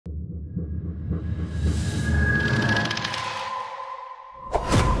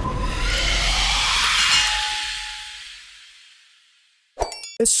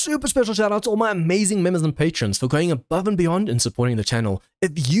A super special shout out to all my amazing members and patrons for going above and beyond in supporting the channel.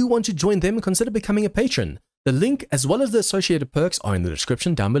 If you want to join them, consider becoming a patron. The link as well as the associated perks are in the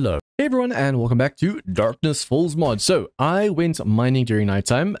description down below. Hey everyone, and welcome back to DarknessFalls mod. So I went mining during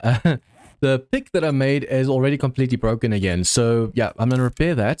nighttime. The pick that I made is already completely broken again. So yeah, I'm gonna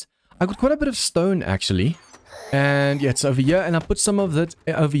repair that. I got quite a bit of stone actually. And yeah, it's over here, and I put some of that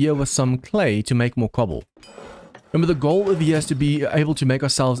over here with some clay to make more cobble. Remember, the goal over here is to be able to make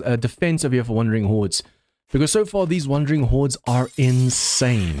ourselves a defense over here for wandering hordes. Because so far, these wandering hordes are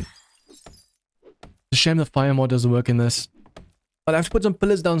insane. It's a shame the fire mod doesn't work in this. But I have to put some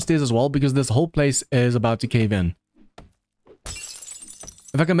pillars downstairs as well, because this whole place is about to cave in.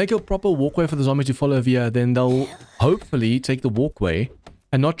 If I can make a proper walkway for the zombies to follow over here, then they'll hopefully take the walkway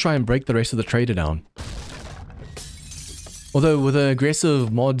and not try and break the rest of the trader down. Although with the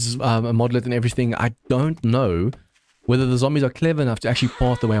aggressive mods, modlet and everything, I don't know whether the zombies are clever enough to actually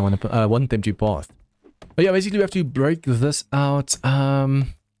path the way I want them to path. But yeah, basically we have to break this out.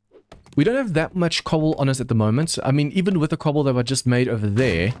 We don't have that much cobble on us at the moment. I mean, even with the cobble that I just made over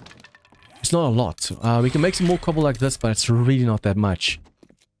there, it's not a lot. We can make some more cobble like this, but it's really not that much.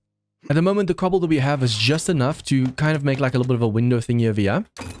 At the moment, the cobble that we have is just enough to kind of make like a little bit of a window thingy over here.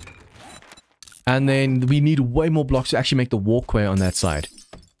 And then we need way more blocks to actually make the walkway on that side.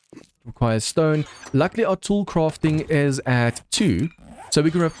 Requires stone. Luckily, our tool crafting is at 2. So we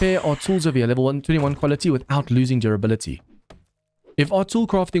can repair our tools over here, level 121 quality, without losing durability. If our tool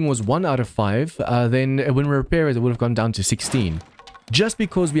crafting was 1 out of 5, then when we repair it, it would have gone down to 16. Just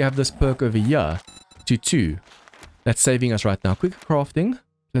because we have this perk over here to 2. That's saving us right now. Quick crafting,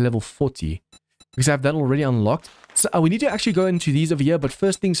 level 40. Because I have that already unlocked. So we need to actually go into these over here, but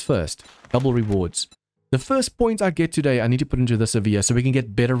first things first, double rewards. The first point I get today, I need to put into this over here so we can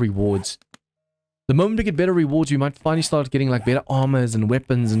get better rewards. The moment we get better rewards, we might finally start getting like better armors and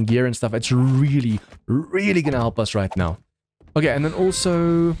weapons and gear and stuff. It's really, really gonna help us right now. Okay, and then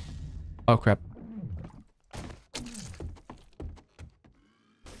also... Oh, crap.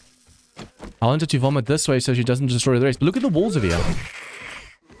 I want her to vomit this way so she doesn't destroy the rest. But look at the walls over here.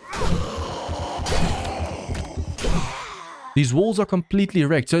 These walls are completely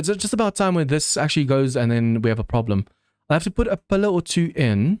wrecked. So it's just about time when this actually goes and then we have a problem. I have to put a pillar or 2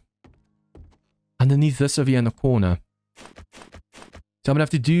 in. Underneath this over here in the corner. So I'm gonna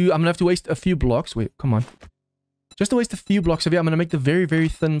have to waste a few blocks. Wait, come on. Just to waste a few blocks over here, I'm gonna make the very, very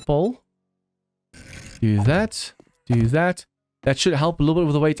thin pole. Do that. Do that. That should help a little bit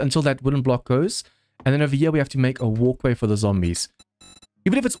with the weight until that wooden block goes. And then over here we have to make a walkway for the zombies.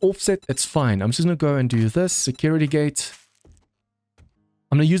 Even if it's offset, it's fine. I'm just gonna go and do this. Security gate.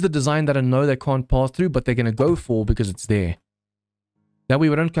 I'm going to use the design that I know they can't pass through, but they're going to go for because it's there. That way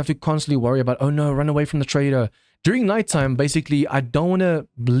we don't have to constantly worry about, oh no, run away from the trader. During nighttime, basically, I don't want to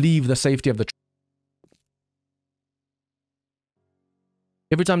leave the safety of the trader.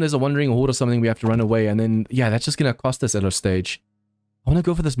 Every time there's a wandering horde or something, we have to run away. And then, yeah, that's just going to cost us at a stage. I want to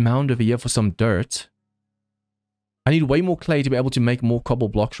go for this mound over here for some dirt. I need way more clay to be able to make more cobble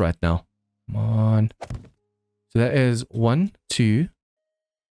blocks right now. Come on. So that is 1, 2...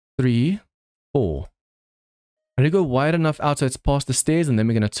 3, 4. I'm going to go wide enough out so it's past the stairs and then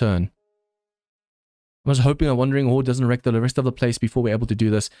we're going to turn. I was hoping a wandering horde doesn't wreck the rest of the place before we're able to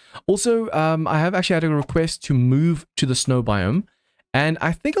do this. Also, I have actually had a request to move to the snow biome. And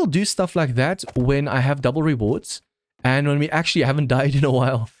I think I'll do stuff like that when I have double rewards. And when we actually haven't died in a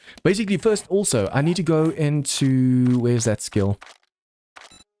while. Basically, first also, I need to go into... Where's that skill?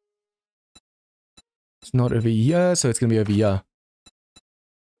 It's not over here, so it's going to be over here.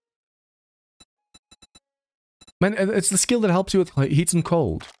 Man, it's the skill that helps you with heat and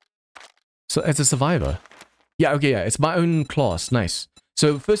cold. So, as a survivor. Yeah, okay, yeah, it's my own class. Nice.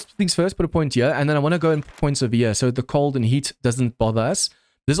 So, first things first, put a point here, and then I want to go and put points over here, so the cold and heat doesn't bother us.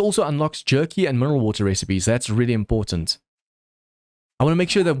 This also unlocks jerky and mineral water recipes. That's really important. I want to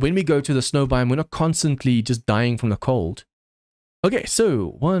make sure that when we go to the snow biome, we're not constantly just dying from the cold. Okay,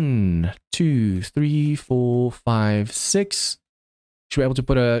 so, 1, 2, 3, 4, 5, 6. Should be able to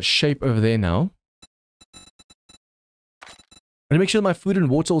put a shape over there now. And make sure my food and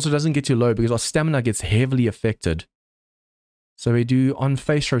water also doesn't get too low because our stamina gets heavily affected. So we do on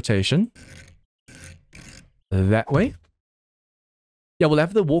face rotation. That way. Yeah, we'll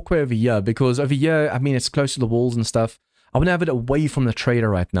have the walkway over here because over here, I mean, it's close to the walls and stuff. I want to have it away from the trader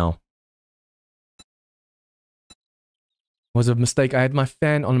right now. It was a mistake. I had my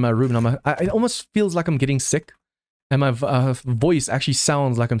fan on my room and it almost feels like I'm getting sick. And my voice actually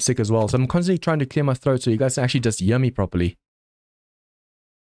sounds like I'm sick as well. So I'm constantly trying to clear my throat so you guys can actually just hear me properly.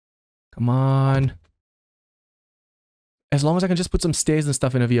 Come on. As long as I can just put some stairs and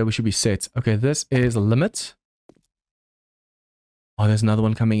stuff in over here, we should be set. Okay, this is a limit. Oh, there's another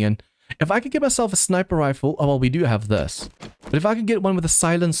one coming in. If I could get myself a sniper rifle... Oh, well, we do have this. But if I could get one with a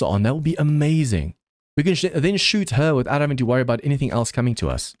silencer on, that would be amazing. We can then shoot her without having to worry about anything else coming to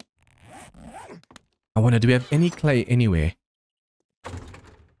us. I wonder, do we have any clay anywhere?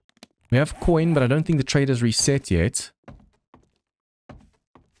 We have coin, but I don't think the trader's reset yet.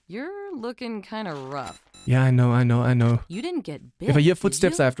 You're looking kind of rough. Yeah, I know. You didn't get bit. If I hear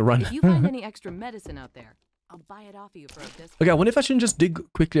footsteps, I have to run. If you find any extra medicine out there, I'll buy it off of you for a discount. Okay, I wonder if I shouldn't just dig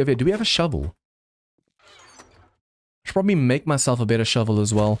quickly over here. Do we have a shovel? I should probably make myself a better shovel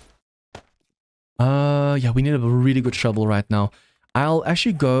as well. Yeah, we need a really good shovel right now. I'll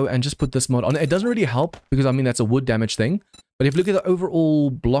actually go and just put this mod on. It doesn't really help because, I mean, that's a wood damage thing. But if you look at the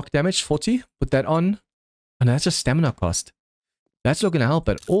overall block damage, 40, put that on. And that's just stamina cost. That's not going to help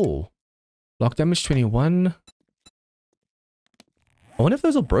at all. Block damage 21. I wonder if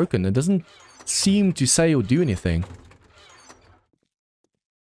those are broken. It doesn't seem to say or do anything.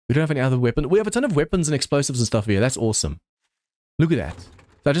 We don't have any other weapon. We have a ton of weapons and explosives and stuff here. That's awesome. Look at that.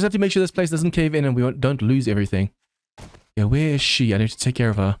 So I just have to make sure this place doesn't cave in and we don't lose everything. Yeah, where is she? I need to take care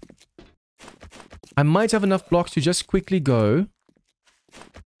of her. I might have enough blocks to just quickly go.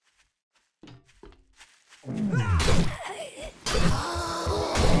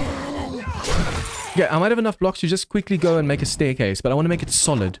 Yeah, I might have enough blocks to just quickly go and make a staircase, but I want to make it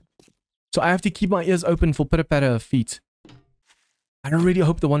solid. So I have to keep my ears open for pitter-patter of feet. I really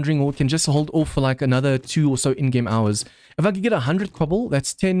hope the Wandering Horde can just hold off for like another 2 or so in-game hours. If I could get 100 cobble,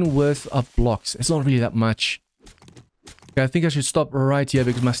 that's 10 worth of blocks. It's not really that much. Okay, I think I should stop right here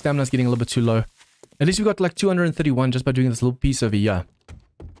because my stamina is getting a little bit too low. At least we got like 231 just by doing this little piece over here.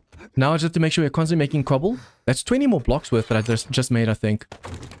 Now I just have to make sure we're constantly making cobble. That's 20 more blocks worth that I just made, I think.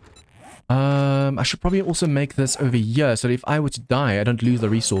 I should probably also make this over here so that if I were to die, I don't lose the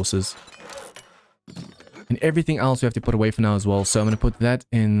resources. And everything else we have to put away for now as well. So I'm going to put that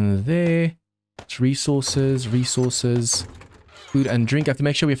in there. It's resources, food and drink. I have to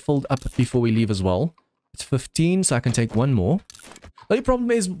make sure we're filled up before we leave as well. It's 15, so I can take one more. The only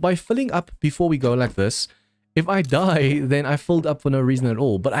problem is by filling up before we go like this, if I die, then I filled up for no reason at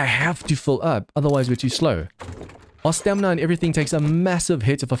all. But I have to fill up, otherwise we're too slow. Our stamina and everything takes a massive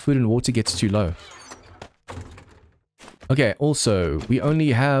hit if our food and water gets too low. Okay, also, we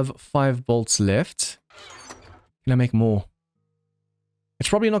only have 5 bolts left. Can I make more? It's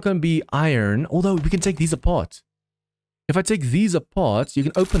probably not going to be iron, although we can take these apart. If I take these apart, you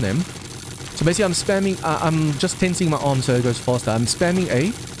can open them. So basically I'm spamming, I'm just tensing my arm so it goes faster. I'm spamming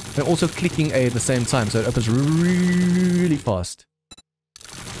A and also clicking A at the same time so it opens really fast.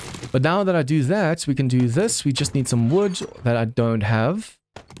 But now that I do that, we can do this. We just need some wood that I don't have.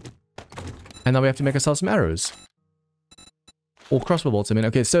 And now we have to make ourselves some arrows. Or crossbow bolts, I mean.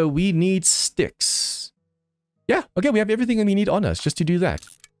 Okay, so we need sticks. Yeah, okay, we have everything we need on us just to do that.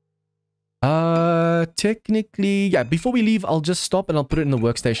 Technically, yeah, before we leave, I'll just stop and I'll put it in the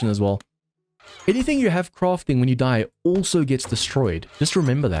workstation as well. Anything you have crafting when you die also gets destroyed. Just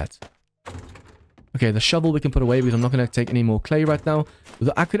remember that. Okay, the shovel we can put away because I'm not going to take any more clay right now.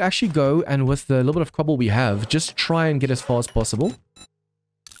 I could actually go and with the little bit of cobble we have, just try and get as far as possible.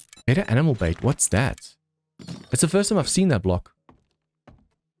 Better animal bait. What's that? It's the first time I've seen that block.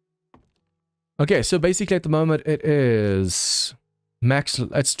 Okay, so basically at the moment it is max,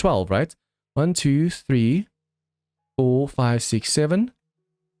 it's 12, right? 1, 2, 3, 4, 5, 6, 7,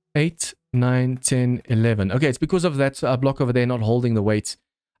 8, 9, 10, 11. Okay, it's because of that block over there not holding the weight.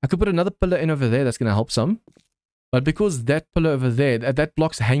 I could put another pillar in over there, that's going to help some. But because that pillar over there, that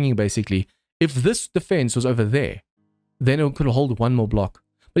block's hanging basically. If this defense was over there, then it could hold one more block.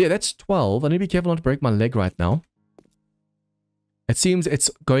 But yeah, that's 12. I need to be careful not to break my leg right now. It seems it's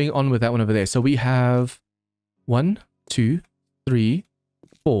going on with that one over there. So we have 1, 2, 3,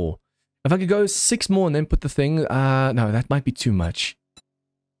 4. If I could go 6 more and then put the thing... no, that might be too much.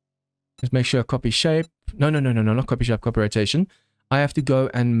 Let's make sure copy shape. No, not copy shape, copy rotation. I have to go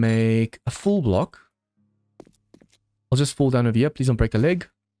and make a full block. I'll just fall down over here. Please don't break a leg.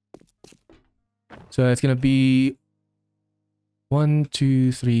 So it's going to be 1,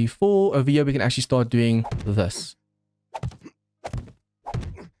 2, 3, 4. Over here, we can actually start doing this.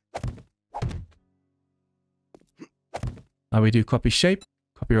 Now we do copy shape,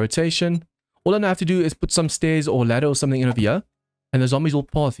 copy rotation. All I now have to do is put some stairs or ladder or something in over here. And the zombies will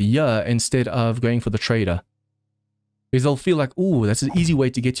path here instead of going for the trader. Because they'll feel like, ooh, that's an easy way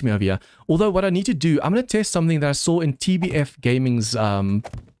to get to me over here. Although what I need to do, I'm going to test something that I saw in TBF Gaming's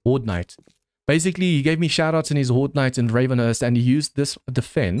Horde Night. Basically, he gave me shoutouts in his Horde Night in Ravenhearst, and he used this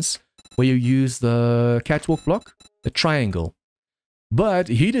defense where you use the catwalk block the triangle. But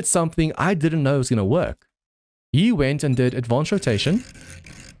he did something I didn't know was going to work. He went and did advanced rotation.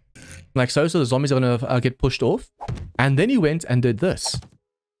 Like so the zombies are going to get pushed off. And then he went and did this.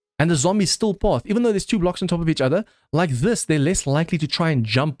 And the zombies still path. Even though there's 2 blocks on top of each other, like this, they're less likely to try and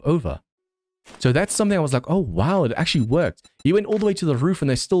jump over. So that's something I was like, oh wow, it actually worked. He went all the way to the roof and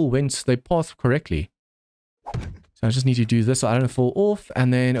they still went, they pathed correctly. So I just need to do this so I don't fall off.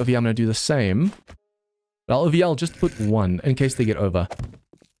 And then over here, I'm going to do the same. But over here, I'll just put 1 in case they get over.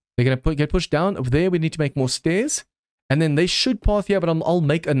 They're going to get pushed down. Over there, we need to make more stairs. And then they should path here, but I'll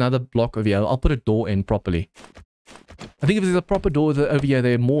make another block over here. I'll put a door in properly. I think if there's a proper door over here,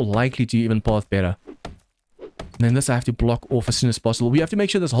 they're more likely to even path better. And then this I have to block off as soon as possible. We have to make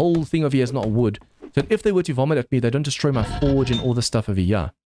sure this whole thing over here is not wood. So that if they were to vomit at me, they don't destroy my forge and all the stuff over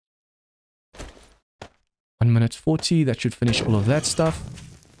here. 1 minute 40. That should finish all of that stuff.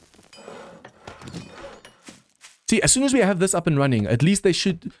 See, as soon as we have this up and running, at least they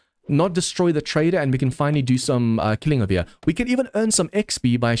should not destroy the trader and we can finally do some killing over here. We can even earn some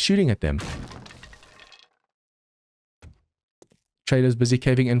XP by shooting at them. Trader's busy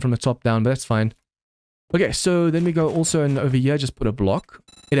caving in from the top down, but that's fine. Okay, so then we go also and over here, just put a block.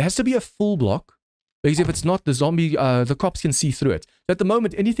 It has to be a full block, because if it's not, the zombie, the cops can see through it. So at the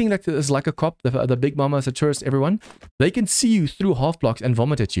moment, anything that is like a cop, the big mamas, the tourists, everyone, they can see you through half blocks and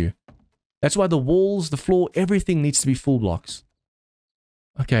vomit at you. That's why the walls, the floor, everything needs to be full blocks.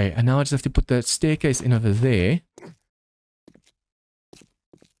 Okay, and now I just have to put the staircase in over there.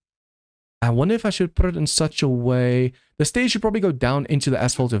 I wonder if I should put it in such a way... The stairs should probably go down into the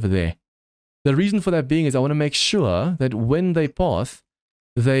asphalt over there. The reason for that being is I want to make sure that when they path,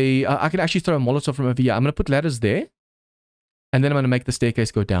 they... I can actually throw a Molotov from over here. I'm going to put ladders there. And then I'm going to make the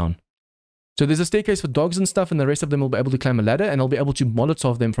staircase go down. So there's a staircase for dogs and stuff, and the rest of them will be able to climb a ladder, and I'll be able to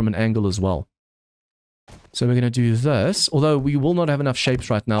Molotov them from an angle as well. So we're going to do this, although we will not have enough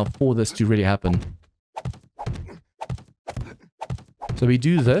shapes right now for this to really happen. So we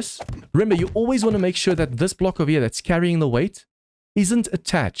do this. Remember, you always want to make sure that this block over here that's carrying the weight isn't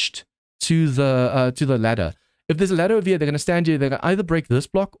attached to the ladder. If there's a ladder over here, they're going to stand here, they're going to either break this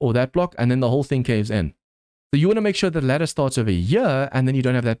block or that block, and then the whole thing caves in. So you want to make sure the ladder starts over here, and then you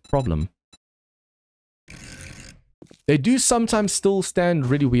don't have that problem. They do sometimes still stand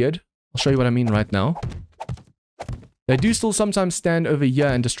really weird. I'll show you what I mean right now. They do still sometimes stand over here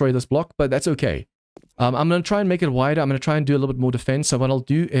and destroy this block, but that's okay. I'm going to try and make it wider. I'm going to try and do a little bit more defense. So what I'll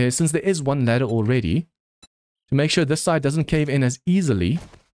do is, since there is one ladder already, to make sure this side doesn't cave in as easily,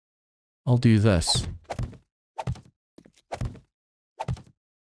 I'll do this.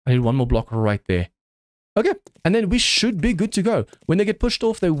 I need one more block right there. Okay, and then we should be good to go. When they get pushed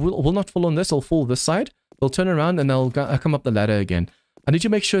off, they will not fall on this. They'll fall this side. They'll turn around and they'll come up the ladder again. I need to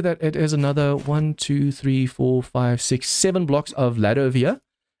make sure that it is another 1, 2, 3, 4, 5, 6, 7 blocks of ladder over here.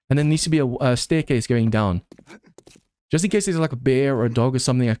 And then needs to be a staircase going down. Just in case there's like a bear or a dog or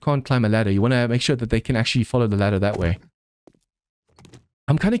something that can't climb a ladder, you want to make sure that they can actually follow the ladder that way.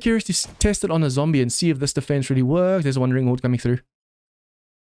 I'm kind of curious to test it on a zombie and see if this defense really works. There's a wandering horde coming through.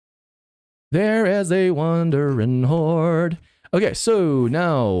 There is a wandering horde. Okay, so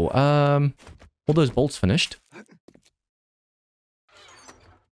now, all those bolts finished.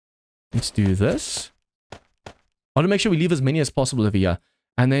 Let's do this. I want to make sure we leave as many as possible over here.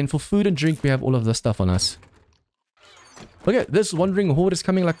 And then for food and drink, we have all of this stuff on us. Okay, this wandering horde is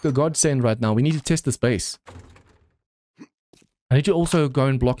coming like a godsend right now. We need to test this base. I need to also go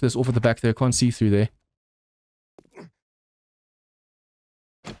and block this off at the back there. I can't see through there.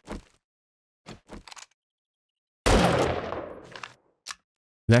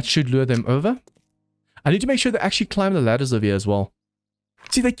 That should lure them over. I need to make sure they actually climb the ladders over here as well.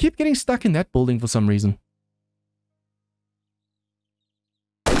 See, they keep getting stuck in that building for some reason.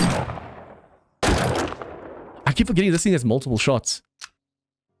 I keep forgetting this thing has multiple shots.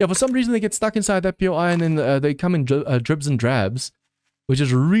 Yeah, for some reason they get stuck inside that POI and then they come in dribs and drabs, which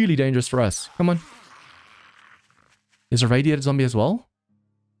is really dangerous for us. Come on. There's a radiated zombie as well.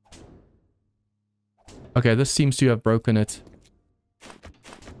 Okay, this seems to have broken it.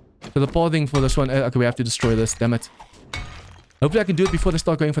 So the pathing for this one... okay, we have to destroy this. Damn it. Hopefully I can do it before they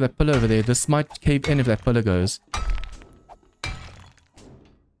start going for that pillar over there. This might cave in if that pillar goes.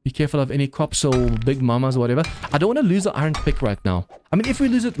 Be careful of any cops or big mamas or whatever. I don't want to lose the iron pick right now. I mean, if we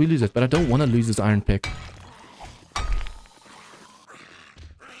lose it, we lose it. But I don't want to lose this iron pick.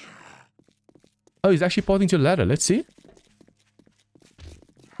 Oh, he's actually pathing to the ladder. Let's see.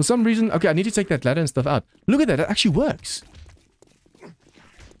 For some reason... Okay, I need to take that ladder and stuff out. Look at that. That actually works.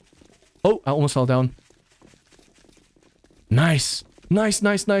 Oh, I almost fell down. Nice. Nice,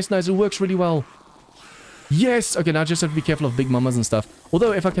 nice, nice, nice. It works really well. Yes! Okay, now I just have to be careful of big mamas and stuff.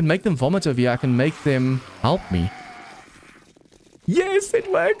 Although, if I can make them vomit over here, I can make them help me. Yes,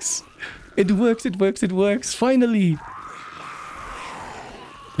 it works! It works, it works, it works. Finally!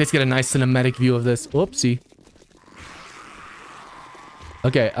 Let's get a nice cinematic view of this. Oopsie.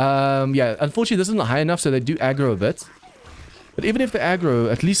 Okay, yeah, unfortunately this isn't high enough, so they do aggro a bit. But even if they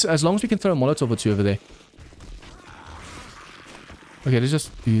aggro, at least as long as we can throw a Molotov or two over there. Okay, let's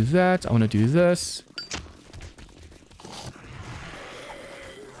just do that. I want to do this.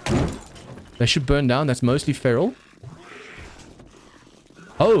 They should burn down. That's mostly feral.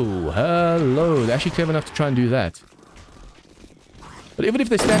 Oh, hello. They're actually clever enough to try and do that. But even if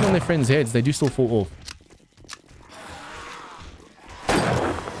they stand on their friends' heads, they do still fall off.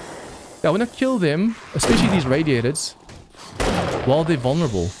 Yeah, I want to kill them, especially these radiators, while they're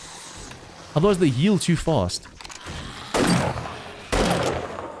vulnerable. Otherwise they heal too fast.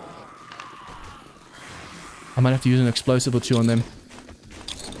 I might have to use an explosive or two on them.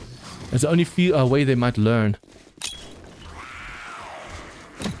 It's the only way they might learn.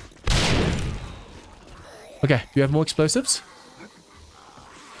 Okay, do you have more explosives?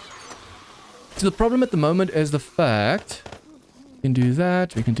 So the problem at the moment is the fact... We can do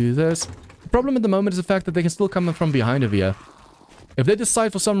that, we can do this. The problem at the moment is the fact that they can still come from behind over here. If they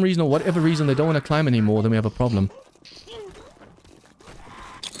decide for some reason or whatever reason they don't want to climb anymore, then we have a problem.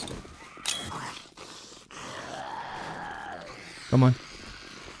 Come on.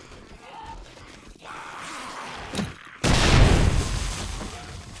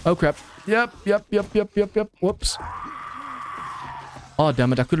 Oh crap. Yep. Whoops. Oh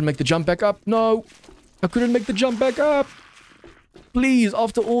damn it, I couldn't make the jump back up. No! I couldn't make the jump back up! Please,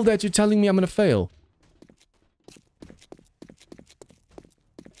 after all that, you're telling me I'm gonna fail.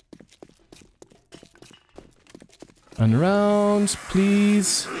 Run around,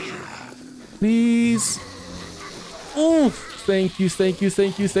 please. Please. Oh, thank you.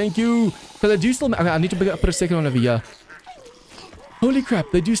 But I do still... Okay, I need to put a second one over here. Holy crap,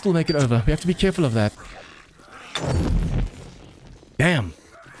 they do still make it over. We have to be careful of that. Damn.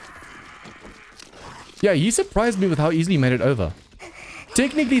 Yeah, he surprised me with how easily he made it over.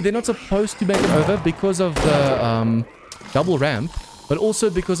 Technically, they're not supposed to make it over because of the double ramp, but also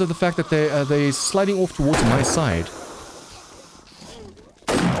because of the fact that they're sliding off towards my side.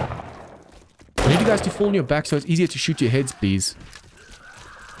 I need you guys to fall on your back so it's easier to shoot your heads, please.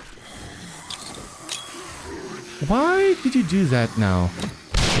 Why did you do that now?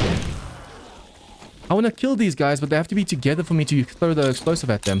 I want to kill these guys, but they have to be together for me to throw the explosive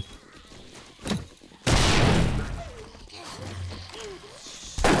at them.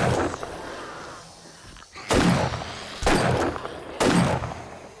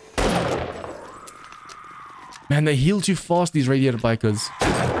 Man, they heal too fast, these radiator bikers.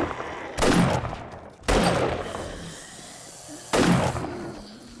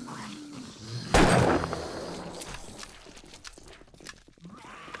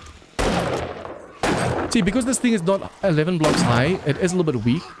 See, because this thing is not 11 blocks high, it is a little bit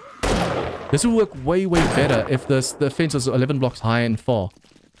weak. This will work way better if the fence was 11 blocks high and far.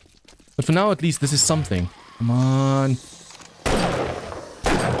 But for now, at least, this is something. Come on.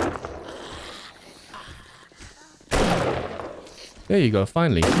 There you go,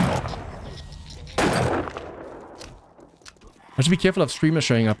 finally. I should be careful of streamers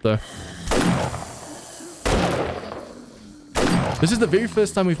showing up, though. This is the very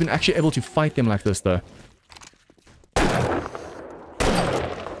first time we've been actually able to fight them like this, though.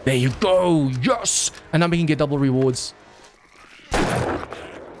 There you go! Yes! And now we can get double rewards.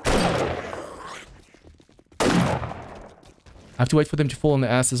 I have to wait for them to fall on their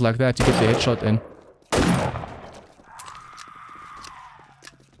asses like that to get the headshot in.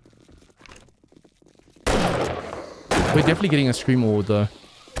 We're definitely getting a scream reward, though.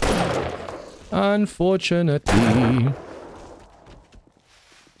 Unfortunately.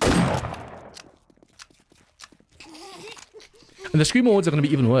 And the scream rewards are going to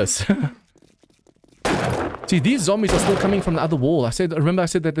be even worse. See, these zombies are still coming from the other wall. Remember I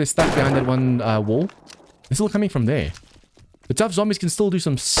said that they're stuck behind that one wall? They're still coming from there. The tough zombies can still do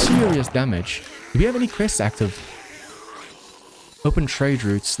some serious damage. Do we have any quests active? Open trade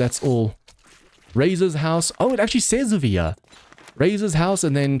routes, that's all. Razor's house. Oh, it actually says over here. Razor's house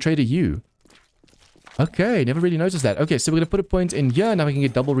and then Trader U. Okay, never really noticed that. Okay, so we're going to put a point in here. Now we can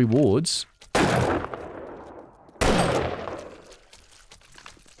get double rewards.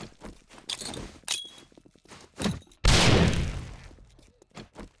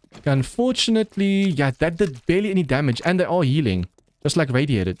 Unfortunately, yeah, that did barely any damage. And they are healing. Just like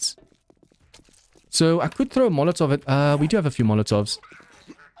radiators. So I could throw a Molotov at... we do have a few Molotovs.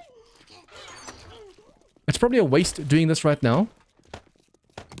 probably a waste doing this right now.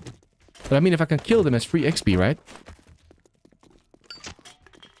 But I mean, if I can kill them, it's free XP, right?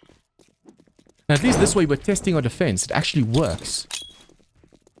 And at least this way we're testing our defense. It actually works.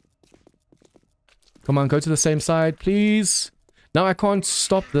 Come on, go to the same side, please. Now I can't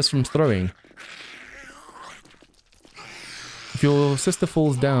stop this from throwing. If your sister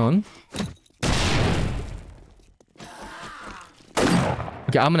falls down...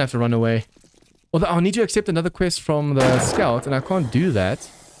 Okay, I'm gonna have to run away. Although I'll need to accept another quest from the scout, and I can't do that.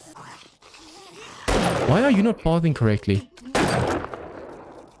 Why are you not pathing correctly?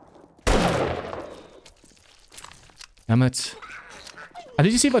 Damn it. I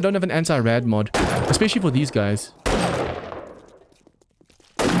need to see if I don't have an anti-rad mod. Especially for these guys.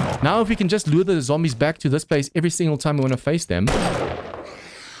 Now if we can just lure the zombies back to this place every single time we want to face them.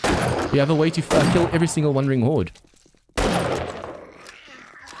 We have a way to kill every single wandering horde.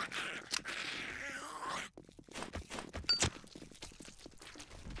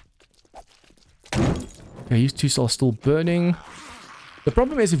 Okay, these two are still burning. The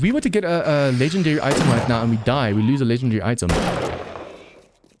problem is if we were to get a legendary item right now and we die, we lose a legendary item.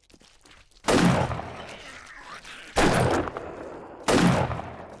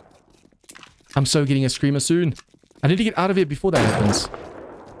 I'm so getting a screamer soon. I need to get out of here before that happens.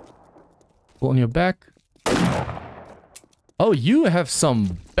 Pull on your back. Oh, you have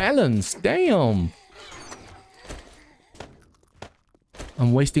some balance. Damn.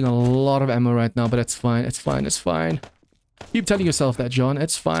 I'm wasting a lot of ammo right now, but it's fine. It's fine. It's fine. Keep telling yourself that, John.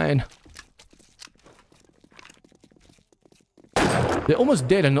 It's fine. They're almost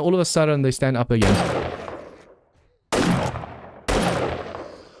dead, and all of a sudden they stand up again.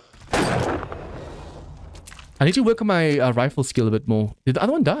 I need to work on my rifle skill a bit more. Did the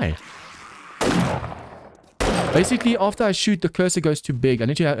other one die? Basically, after I shoot, the cursor goes too big. I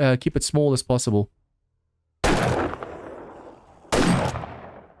need to keep it small as possible.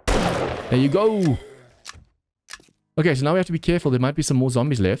 There you go. Okay, so now we have to be careful. There might be some more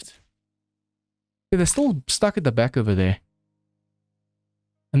zombies left. Yeah, they're still stuck at the back over there.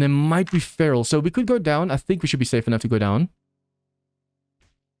 And there might be feral. So we could go down. I think we should be safe enough to go down.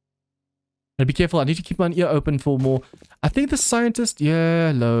 And be careful. I need to keep my ear open for more. I think the scientist...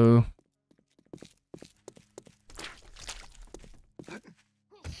 Yeah, hello.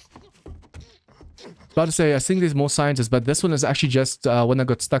 About to say, I think there's more scientists, but this one is actually just one that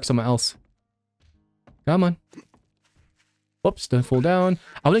got stuck somewhere else. Come on. Whoops, don't fall down.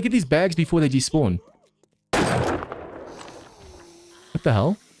 I want to get these bags before they despawn. What the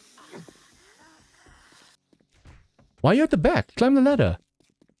hell? Why are you at the back? Climb the ladder.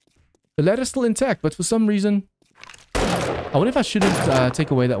 The ladder's still intact, but for some reason... I wonder if I shouldn't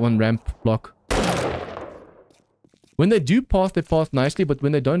take away that one ramp block. When they do path, they path nicely, but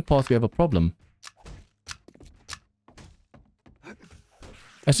when they don't path, we have a problem.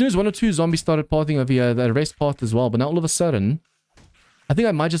 As soon as one or two zombies started pathing over here, the rest pathed as well. But now all of a sudden, I think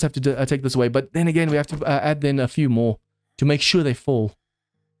I might just have to take this away. But then again, we have to add then a few more to make sure they fall.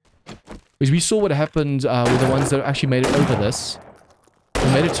 Because we saw what happened with the ones that actually made it over this.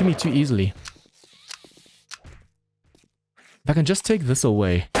 They made it to me too easily. If I can just take this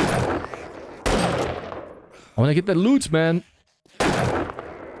away. I want to get that loot, man.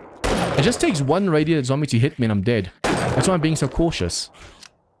 It just takes one radiated zombie to hit me and I'm dead. That's why I'm being so cautious.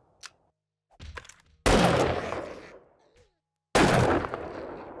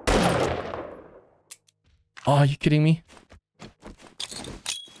 Oh, are you kidding me?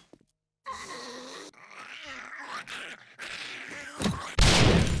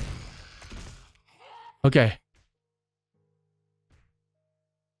 Okay.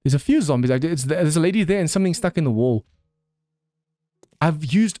 There's a few zombies. There's a lady there and something stuck in the wall.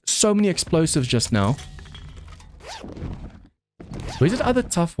 I've used so many explosives just now. Where's that other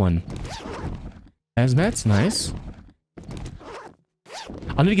tough one? Hazmat's nice.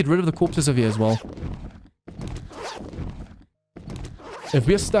 I need to get rid of the corpses over here as well. If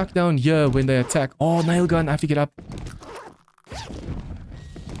we're stuck down here when they attack... Oh, nail gun. I have to get up.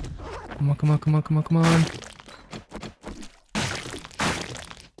 Come on, come on, come on, come on, come on.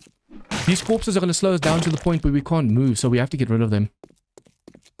 These corpses are going to slow us down to the point where we can't move, so we have to get rid of them.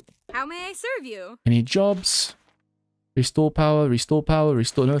 How may I serve you? Any jobs? Restore power, restore power,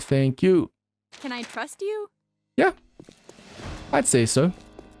 restore... No, thank you. Can I trust you? Yeah. I'd say so.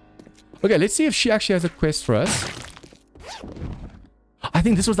 Okay, let's see if she actually has a quest for us. I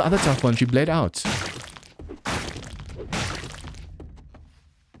think this was the other tough one. She bled out.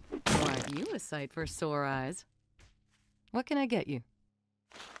 Aren't you a sight for sore eyes? What can I get you?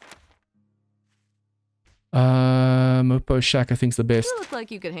 Mopo Shack I think's the best. You look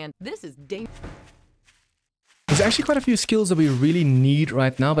like you could handle... This is dangerous. There's actually quite a few skills that we really need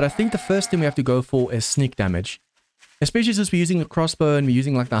right now, but I think the first thing we have to go for is sneak damage. Especially since we're using a crossbow and we're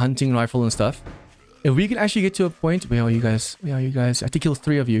using like the hunting rifle and stuff. If we can actually get to a point... Where are you guys? Where are you guys? I have to kill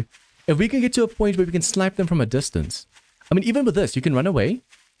 3 of you. If we can get to a point where we can snipe them from a distance. I mean, even with this, you can run away.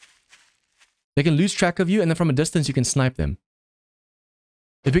 They can lose track of you, and then from a distance, you can snipe them.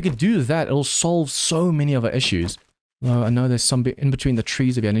 If we can do that, it'll solve so many of our issues. Oh, I know there's some bit in between the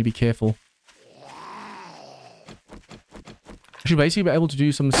trees of you. I need to be careful. I should basically be able to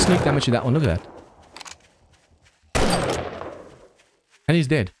do some sneak damage to that one. Look at that. And he's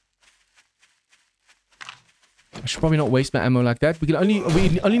dead. I should probably not waste my ammo like that. We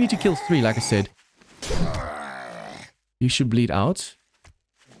only need to kill 3, like I said. You should bleed out.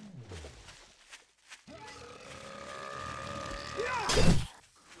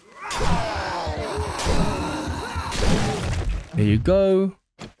 There you go.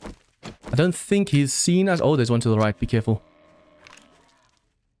 I don't think he's seen us. Oh, there's one to the right. Be careful.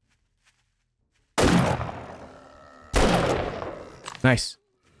 Nice.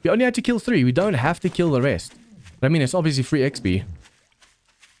 We only had to kill 3. We don't have to kill the rest. But I mean, it's obviously free XP.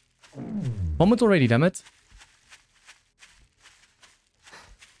 Vomit already, damn it.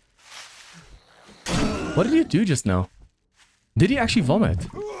 What did you do just now? Did he actually vomit?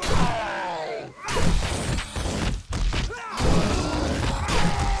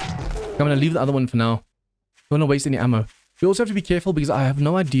 I'm gonna leave the other one for now. Don't want to waste any ammo. We also have to be careful because I have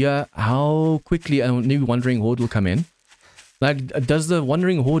no idea how quickly a new wandering horde will come in. Like, does the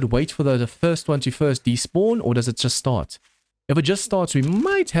wandering horde wait for the first one to first despawn, or does it just start? If it just starts, we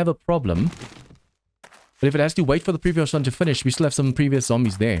might have a problem. But if it has to wait for the previous one to finish, we still have some previous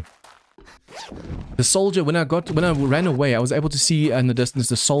zombies there. The soldier, when I ran away, I was able to see in the distance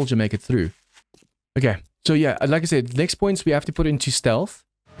the soldier make it through. Okay, so yeah, like I said, next points we have to put into stealth.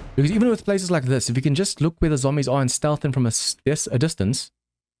 Because even with places like this, if you can just look where the zombies are and stealth them from a distance.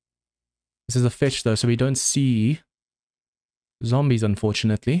 This is a fetch though, so we don't see zombies,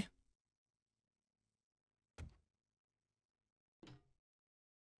 unfortunately.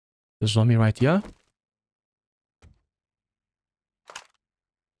 The zombie right here.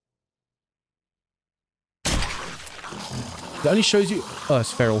 It only shows you... Oh,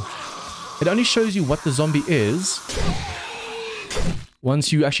 it's feral. It only shows you what the zombie is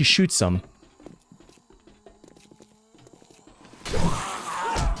once you actually shoot some.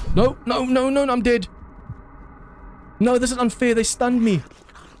 No, no, no, no, I'm dead. No, this is unfair. They stunned me.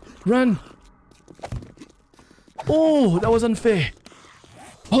 Run. Oh, that was unfair.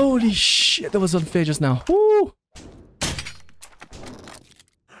 Holy shit, that was unfair just now. Woo.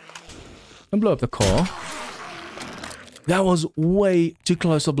 And blow up the car. That was way too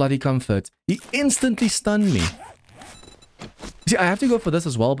close for bloody comfort. He instantly stunned me. See, I have to go for this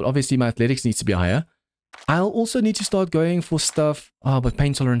as well, but obviously my athletics needs to be higher. I'll also need to start going for stuff... Oh, but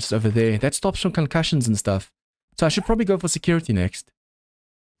pain tolerance is over there. That stops from concussions and stuff. So I should probably go for security next.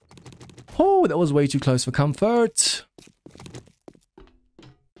 Oh, that was way too close for comfort.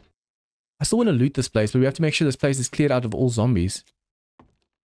 I still want to loot this place, but we have to make sure this place is cleared out of all zombies.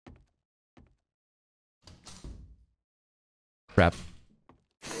 Crap.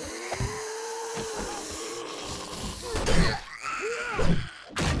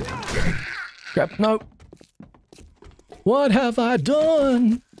 Crap, no. What have I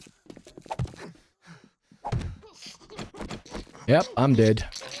done? Yep, I'm dead.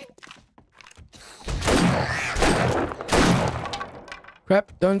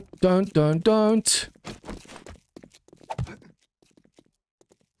 Crap, don't.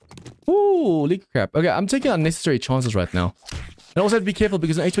 Ooh, leak crap. Okay, I'm taking unnecessary chances right now. And I also have to be careful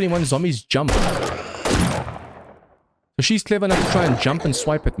because in A21 zombies jump. So she's clever enough to try and jump and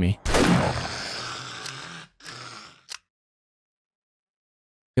swipe at me.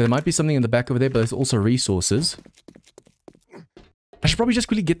 Okay, there might be something in the back over there, but there's also resources. I should probably just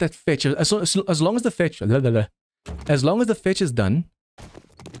quickly get that fetch. As long as the fetch... As long as the fetch is done,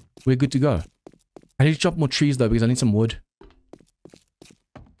 we're good to go. I need to chop more trees though because I need some wood.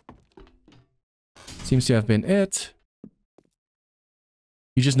 Seems to have been it.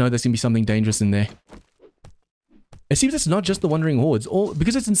 You just know there's going to be something dangerous in there. It seems it's not just the wandering hordes.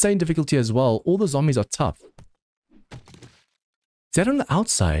 Because it's insane difficulty as well, all the zombies are tough. Is that on the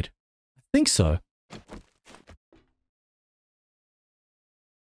outside? I think so.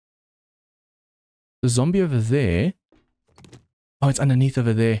 The zombie over there. Oh, it's underneath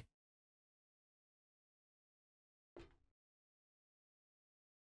over there.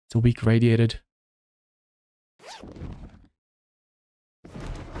 It's a weak radiated.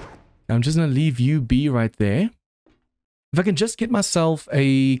 I'm just going to leave you be right there. If I can just get myself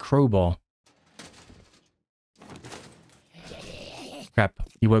a crowbar. Crap,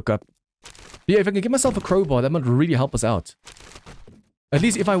 he woke up. Yeah, if I can get myself a crowbar, that might really help us out. At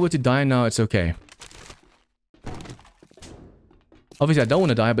least if I were to die now, it's okay. Obviously, I don't want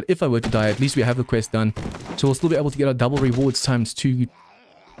to die, but if I were to die, at least we have the quest done. So we'll still be able to get our double rewards times 2.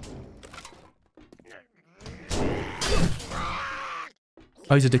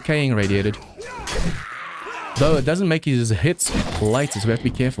 Oh, he's a decaying radiated. Though it doesn't make his hits lighter, so we have to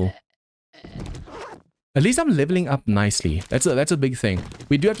be careful. At least I'm leveling up nicely. That's a big thing.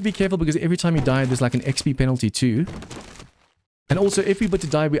 We do have to be careful because every time you die, there's like an XP penalty too. And also, if we were to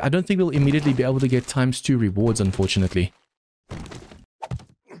die, I don't think we'll immediately be able to get times 2 rewards, unfortunately.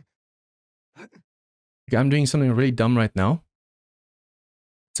 Okay, I'm doing something really dumb right now.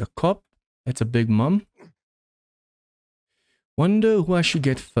 It's a cop. It's a big mum. Wonder who I should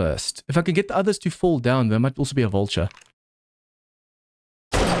get first. If I can get the others to fall down, there might also be a vulture.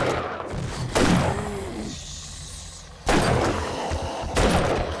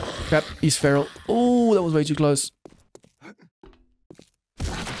 Crap, he's feral. Oh, that was way too close.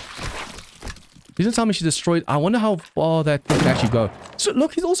 He didn't tell me she destroyed. I wonder how far that thing can actually go. So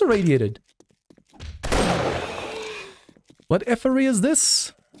look, he's also radiated. What effery is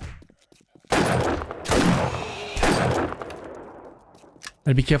this?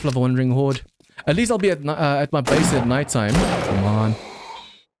 And be careful of a wandering horde. At least I'll be at my base at nighttime. Come on.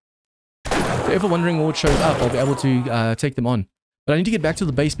 If a wandering horde shows up, I'll be able to take them on. But I need to get back to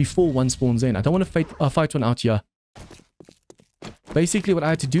the base before one spawns in. I don't want to fight one out here. Basically, what I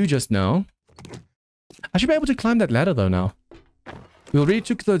had to do just now... I should be able to climb that ladder though now. We already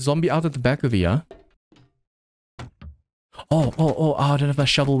took the zombie out at the back of here. Oh, I don't have my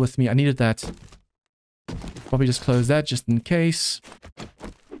shovel with me. I needed that. Probably just close that just in case.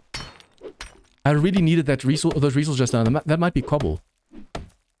 I really needed that resource, those resources just now. That might be cobble.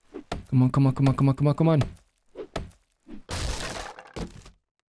 Come on, come on, come on, come on, come on, come on.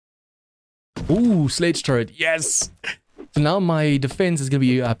 Ooh, sledge turret. Yes! So now my defense is going to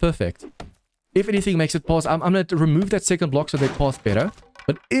be perfect. If anything makes it past, I'm going to remove that second block so they pass better.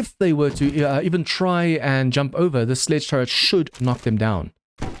 But if they were to even try and jump over, the sledge turret should knock them down.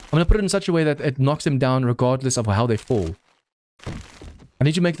 I'm going to put it in such a way that it knocks them down regardless of how they fall. I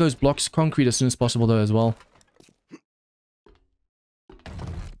need to make those blocks concrete as soon as possible though as well.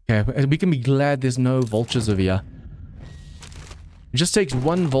 Okay, we can be glad there's no vultures over here. It just takes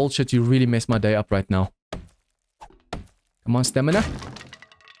one vulture to really mess my day up right now. Come on, stamina.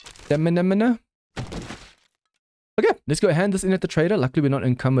 Stamina. Okay, let's go hand this in at the trader. Luckily, we're not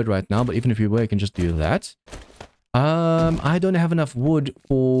encumbered right now, but even if we were, I can just do that. I don't have enough wood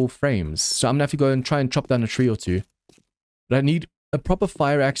for frames, so I'm gonna have to go and try and chop down a tree or two. But I need a proper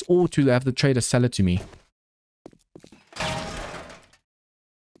fire axe or to have the trader sell it to me.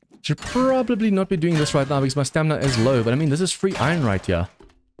 Should probably not be doing this right now because my stamina is low, but I mean, this is free iron right here.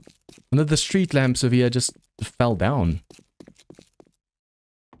 One of the street lamps over here just fell down.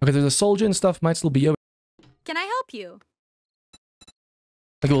 Okay, there's a soldier and stuff, might still be over. Can I help you?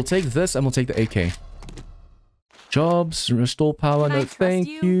 Okay, we'll take this and we'll take the AK. Jobs, restore power, no thank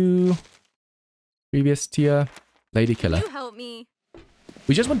you. Previous tier, lady killer. You help me.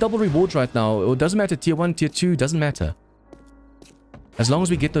 We just want double rewards right now. It doesn't matter, tier 1, tier 2, doesn't matter. As long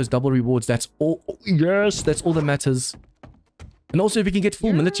as we get those double rewards, that's all. Yes, that's all that matters. And also if we can get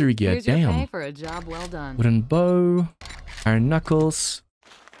full military gear, Here's your damn. pay for a job well done. Wooden bow, iron knuckles.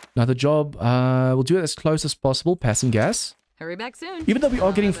 Another job. We'll do it as close as possible. Passing gas. Hurry back soon. Even though we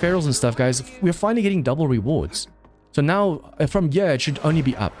are getting ferals and stuff, guys, we're finally getting double rewards. So now, from here, it should only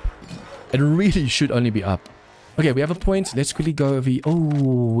be up. It really should only be up. Okay, we have a point. Let's quickly go over here.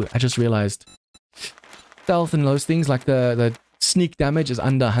 Oh, I just realized. Stealth and those things, like the sneak damage is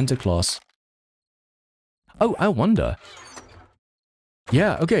under hunter class. Oh, I wonder.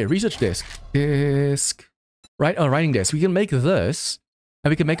 Yeah, okay, research desk. Desk. Right, writing desk. We can make this. And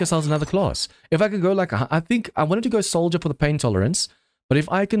we can make ourselves another class. If I could go like, I think I wanted to go soldier for the pain tolerance. But if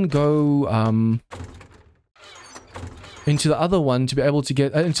I can go into the other one to be able to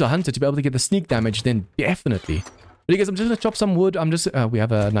get, into a hunter to be able to get the sneak damage, then definitely. But you guys, I'm just going to chop some wood. We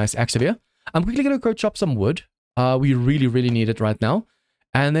have a nice axe over here. I'm quickly going to go chop some wood. We really, really need it right now.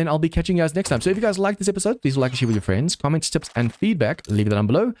 And then I'll be catching you guys next time. So if you guys like this episode, please like and share with your friends. Comments, tips, and feedback, leave it down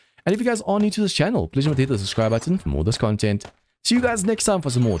below. And if you guys are new to this channel, please remember to hit the subscribe button for more of this content. See you guys next time for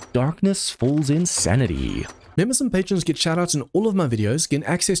some more Darkness Falls insanity. Members and patrons get shoutouts in all of my videos, get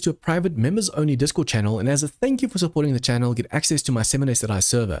access to a private members-only Discord channel, and as a thank you for supporting the channel, get access to my 7days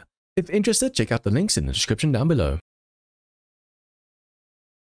server. If interested, check out the links in the description down below.